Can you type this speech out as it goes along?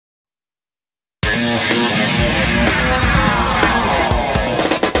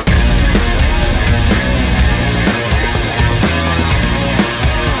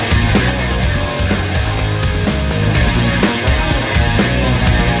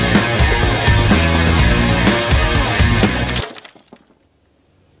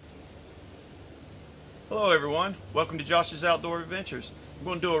everyone. Welcome to Josh's Outdoor Adventures. I'm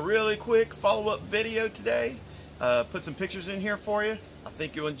going to do a really quick follow-up video today. Put some pictures in here for you. I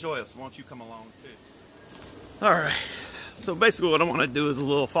think you'll enjoy it, so why don't you come along too. Alright, so basically what I want to do is a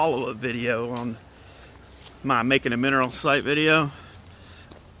little follow-up video on my making a mineral site video.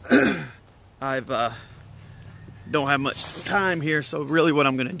 I've don't have much time here, so really what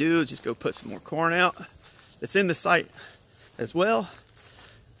I'm going to do is just go put some more corn out. It's in the site as well,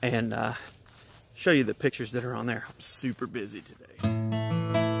 and show you the pictures that are on there. I'm super busy today.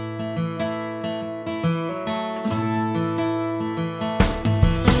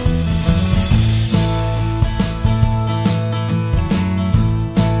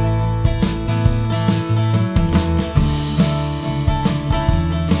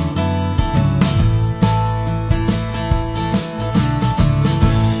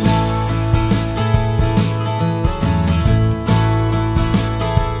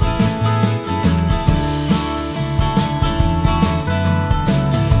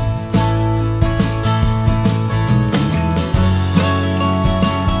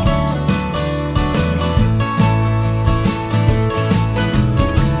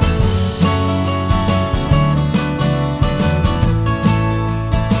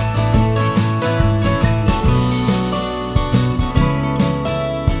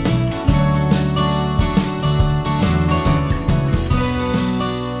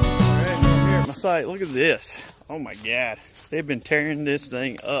 Site. Look at this. Oh my god, they've been tearing this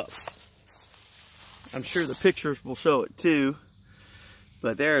thing up. I'm sure the pictures will show it too,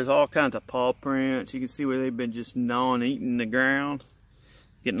 but there's all kinds of paw prints. You can see where they've been just gnawing, eating the ground,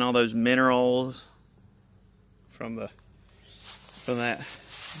 getting all those minerals from that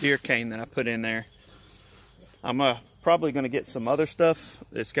deer cane that I put in there. I'm probably going to get some other stuff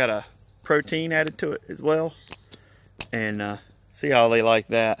that's got a protein added to it as well, and see how they like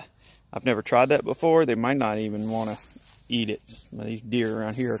that. I've never tried that before. They might not even want to eat it. These deer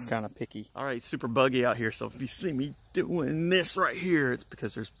around here are kind of picky. All right, super buggy out here. So if you see me doing this right here, it's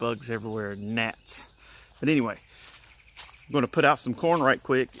because there's bugs everywhere, gnats. But anyway, I'm going to put out some corn right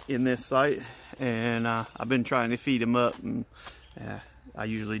quick in this site. And I've been trying to feed them up. And I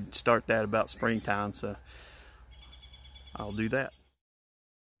usually start that about springtime. So I'll do that.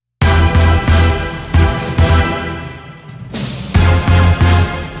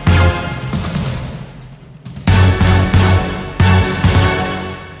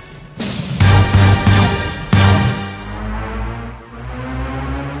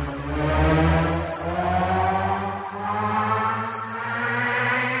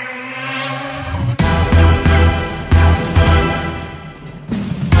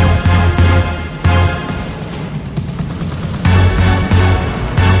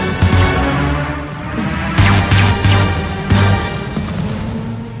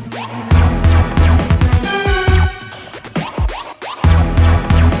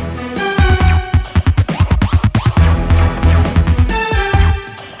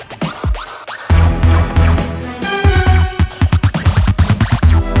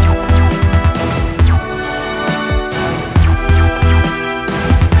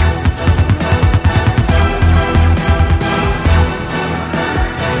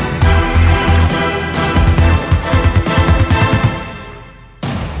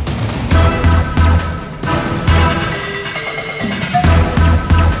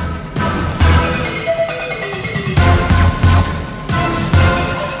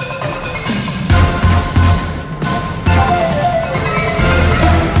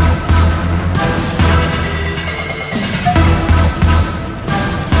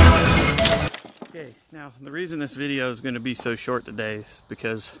 Now, the reason this video is going to be so short today is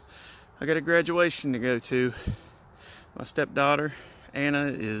because I got a graduation to go to. My stepdaughter, Anna,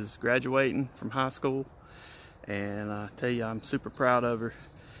 is graduating from high school, and I tell you, I'm super proud of her.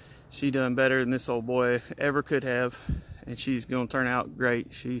 She done better than this old boy ever could have, and she's going to turn out great.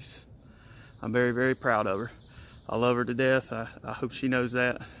 I'm very, very proud of her. I love her to death. I hope she knows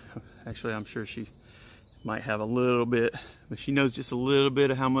that. Actually, I'm sure she might have a little bit, but she knows just a little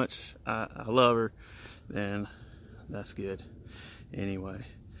bit of how much I love her. Then that's good. Anyway,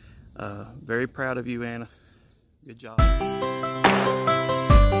 very proud of you, Anna. Good job.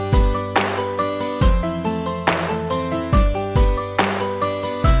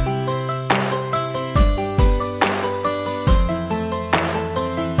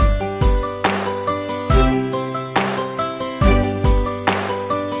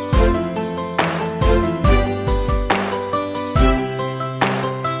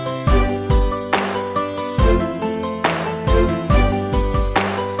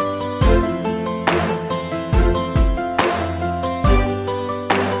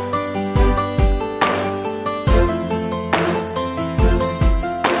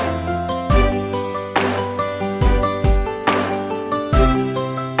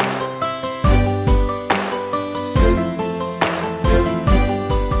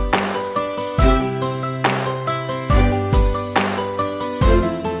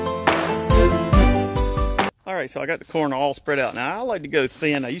 so I got the corn all spread out. Now I like to go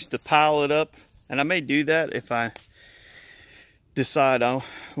thin. I used to pile it up, and I may do that if I decide I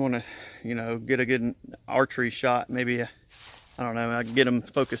want to, you know, get a good archery shot. Maybe, I don't know, I can get them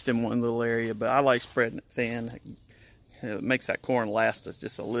focused in one little area, but I like spreading it thin. It makes that corn last us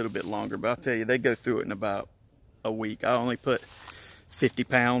just a little bit longer, but I'll tell you, they go through it in about a week. I only put 50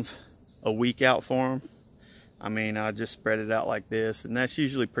 pounds a week out for them. I mean, I just spread it out like this, and that's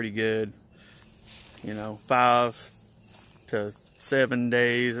usually pretty good. You know, 5 to 7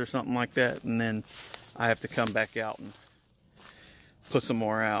 days or something like that, and then I have to come back out and put some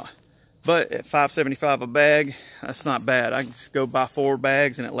more out. But at $5.75 a bag, that's not bad. I can just go buy 4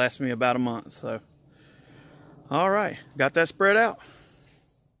 bags and it lasts me about a month. So, all right, got that spread out.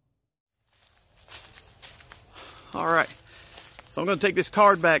 All right, so I'm gonna take this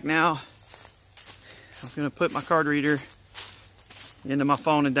card back now. I'm gonna put my card reader into my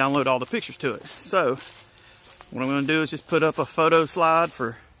phone and download all the pictures to it. So what I'm gonna do is just put up a photo slide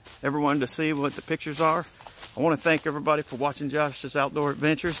for everyone to see what the pictures are. I wanna thank everybody for watching Josh's Outdoor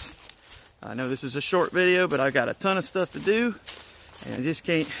Adventures. I know this is a short video, but I got a ton of stuff to do, and I just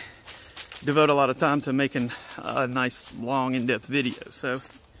can't devote a lot of time to making a nice, long, in-depth video. So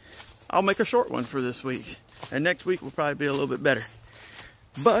I'll make a short one for this week, and next week will probably be a little bit better.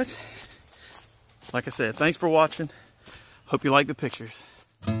 But like I said, thanks for watching. Hope you like the pictures.